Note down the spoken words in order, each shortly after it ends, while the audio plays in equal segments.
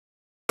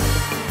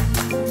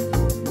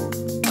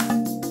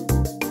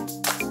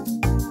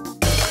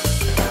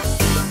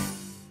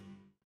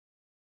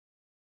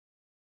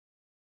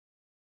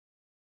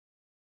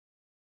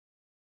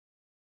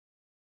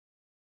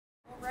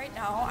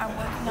Right now I'm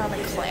working on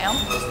a clamp,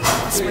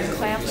 a spring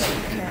clamp that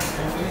you can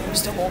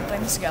use to hold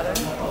things together.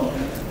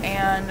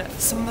 And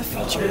some of the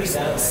features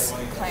of this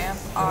clamp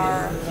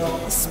are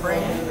the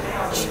spring,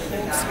 which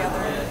holds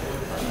together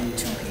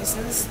two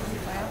pieces of the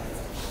clamp.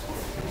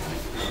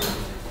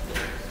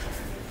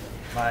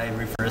 My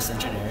reverse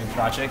engineering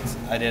project,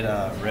 I did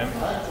a rim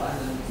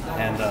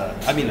and the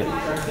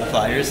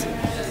pliers,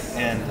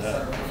 and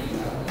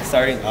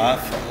starting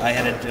off I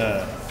had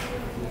to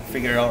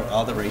figure out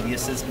all the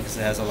radiuses because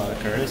it has a lot of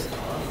curves,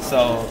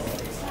 so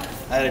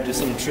I had to do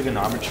some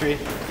trigonometry,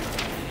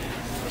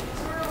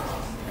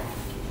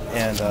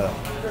 and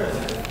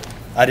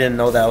I didn't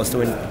know that I was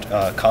doing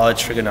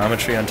college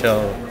trigonometry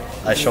until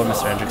I showed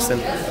Mr. Hendrickson,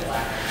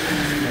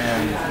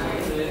 and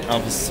I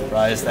was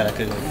surprised that I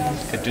could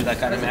do that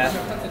kind of math.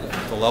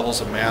 The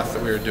levels of math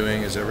that we were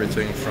doing is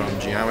everything from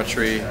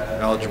geometry,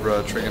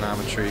 algebra,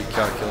 trigonometry,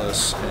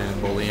 calculus,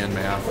 and Boolean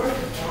math,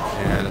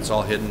 and it's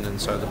all hidden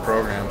inside the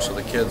program. So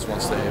the kids,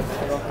 once they've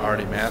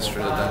already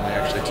mastered it, then we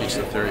actually teach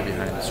the theory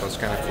behind it. So it's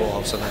kind of cool. All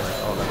of a sudden, they're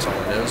like, oh, that's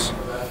all it is.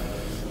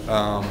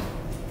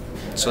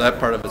 So that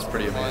part of it's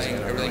pretty amazing.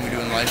 Everything we do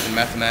in life in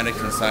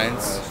mathematics and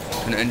science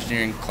to an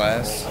engineering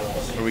class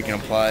where we can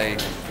apply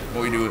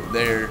what we do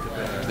there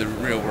to the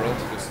real world.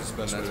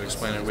 Best way to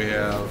explain it, we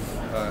have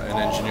an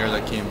engineer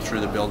that came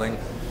through the building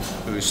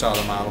who saw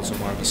the models and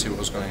wanted to see what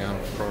was going on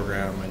with the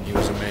program, and he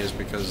was amazed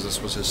because this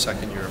was his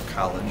second year of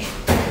college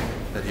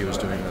that he was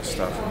doing this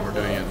stuff, and we're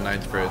doing it in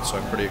 9th grade, so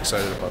I'm pretty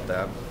excited about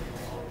that.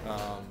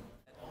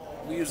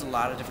 We use a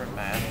lot of different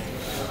math,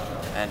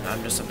 and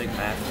I'm just a big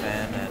math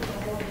fan, and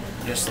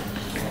just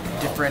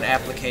different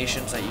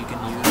applications that you can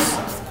use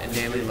in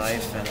daily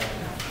life, and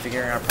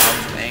figuring out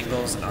problems with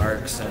angles and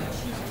arcs, and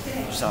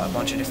just a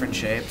bunch of different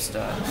shapes to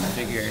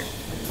figure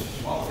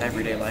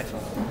everyday life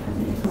out.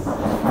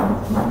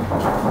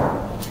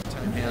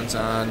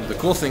 Hands-on. The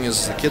cool thing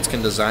is the kids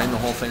can design the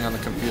whole thing on the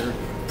computer,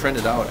 print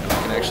it out, and we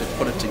can actually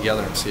put it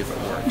together and see if it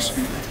works.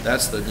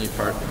 That's the neat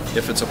part.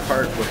 If it's a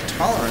part with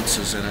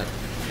tolerances in it,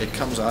 it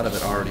comes out of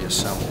it already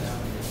assembled.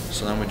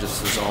 So then we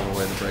just dissolve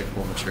away the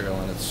breakable material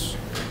and it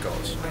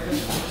goes.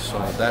 So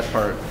that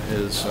part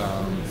is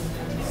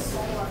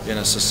in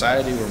a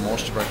society where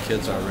most of our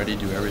kids already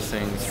do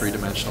everything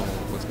three-dimensional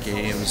with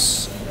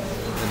games,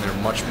 and they're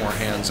much more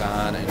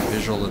hands-on and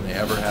visual than they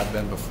ever have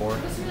been before.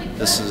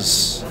 This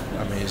is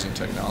amazing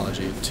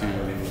technology to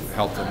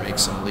help them make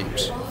some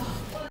leaps.